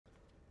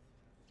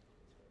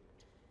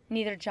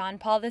Neither John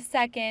Paul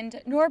II,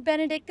 nor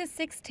Benedict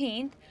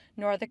XVI,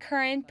 nor the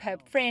current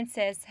Pope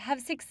Francis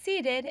have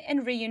succeeded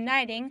in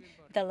reuniting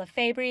the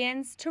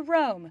Lefebvrians to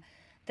Rome,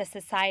 the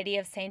Society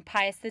of St.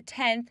 Pius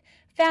X,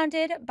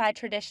 founded by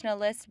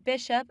traditionalist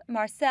Bishop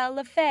Marcel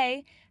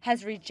Lefebvre,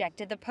 has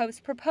rejected the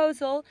Pope's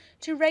proposal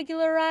to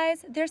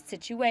regularize their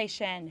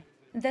situation.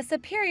 The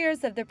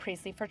superiors of the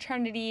priestly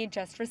fraternity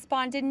just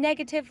responded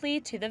negatively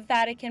to the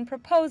Vatican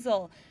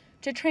proposal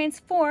to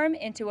transform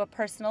into a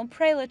personal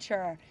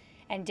prelature,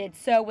 and did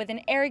so with an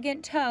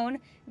arrogant tone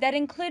that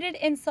included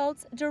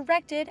insults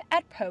directed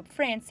at Pope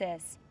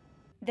Francis.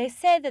 They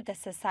say that the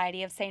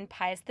Society of St.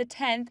 Pius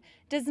X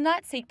does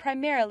not seek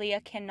primarily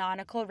a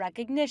canonical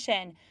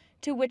recognition,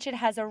 to which it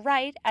has a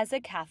right as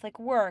a Catholic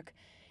work.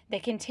 They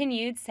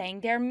continued saying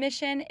their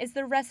mission is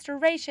the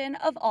restoration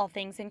of all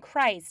things in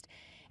Christ,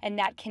 and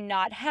that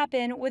cannot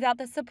happen without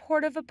the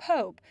support of a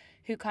pope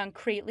who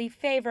concretely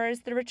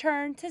favors the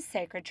return to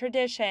sacred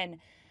tradition.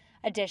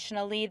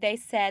 Additionally, they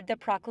said the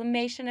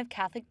proclamation of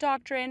Catholic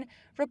doctrine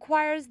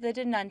requires the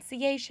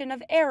denunciation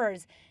of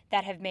errors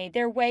that have made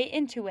their way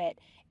into it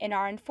and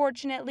are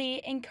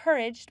unfortunately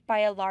encouraged by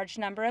a large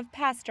number of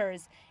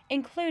pastors,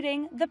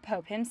 including the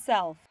Pope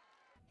himself.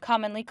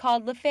 Commonly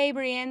called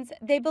Lefebvrians,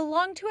 they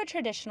belong to a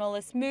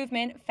traditionalist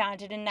movement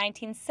founded in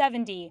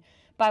 1970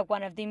 by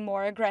one of the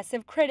more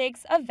aggressive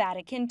critics of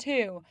Vatican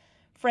II,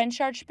 French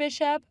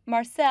Archbishop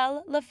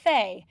Marcel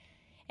Lefebvre.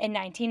 In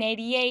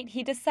 1988,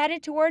 he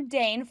decided to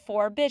ordain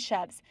 4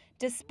 bishops,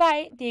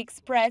 despite the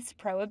express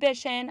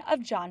prohibition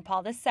of John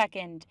Paul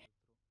II.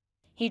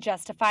 He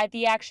justified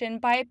the action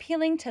by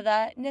appealing to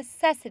the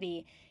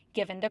necessity,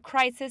 given the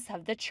crisis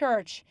of the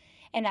Church,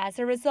 and as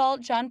a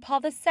result, John Paul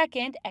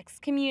II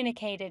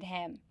excommunicated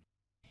him.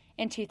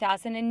 In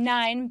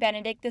 2009,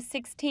 Benedict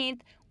XVI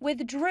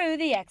withdrew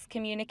the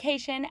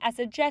excommunication as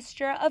a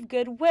gesture of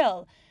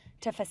goodwill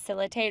to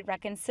facilitate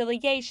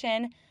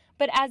reconciliation,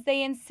 but as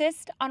they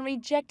insist on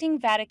rejecting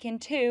Vatican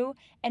II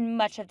and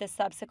much of the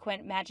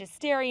subsequent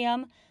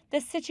magisterium,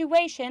 the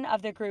situation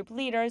of the group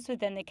leaders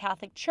within the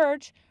Catholic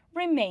Church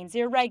remains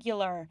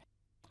irregular.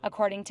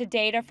 According to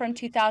data from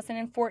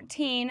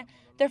 2014,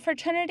 the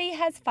fraternity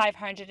has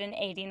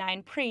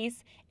 589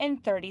 priests in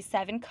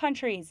 37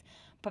 countries,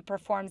 but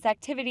performs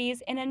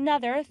activities in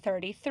another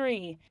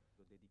 33.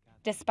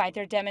 Despite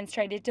their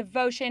demonstrated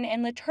devotion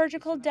and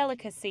liturgical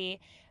delicacy,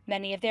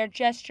 many of their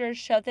gestures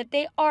show that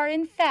they are,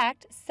 in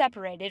fact,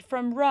 separated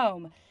from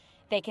Rome.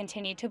 They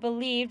continue to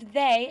believe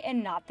they,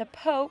 and not the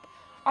Pope,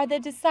 are the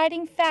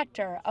deciding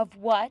factor of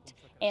what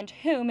and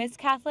whom is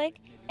Catholic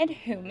and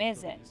whom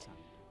isn't.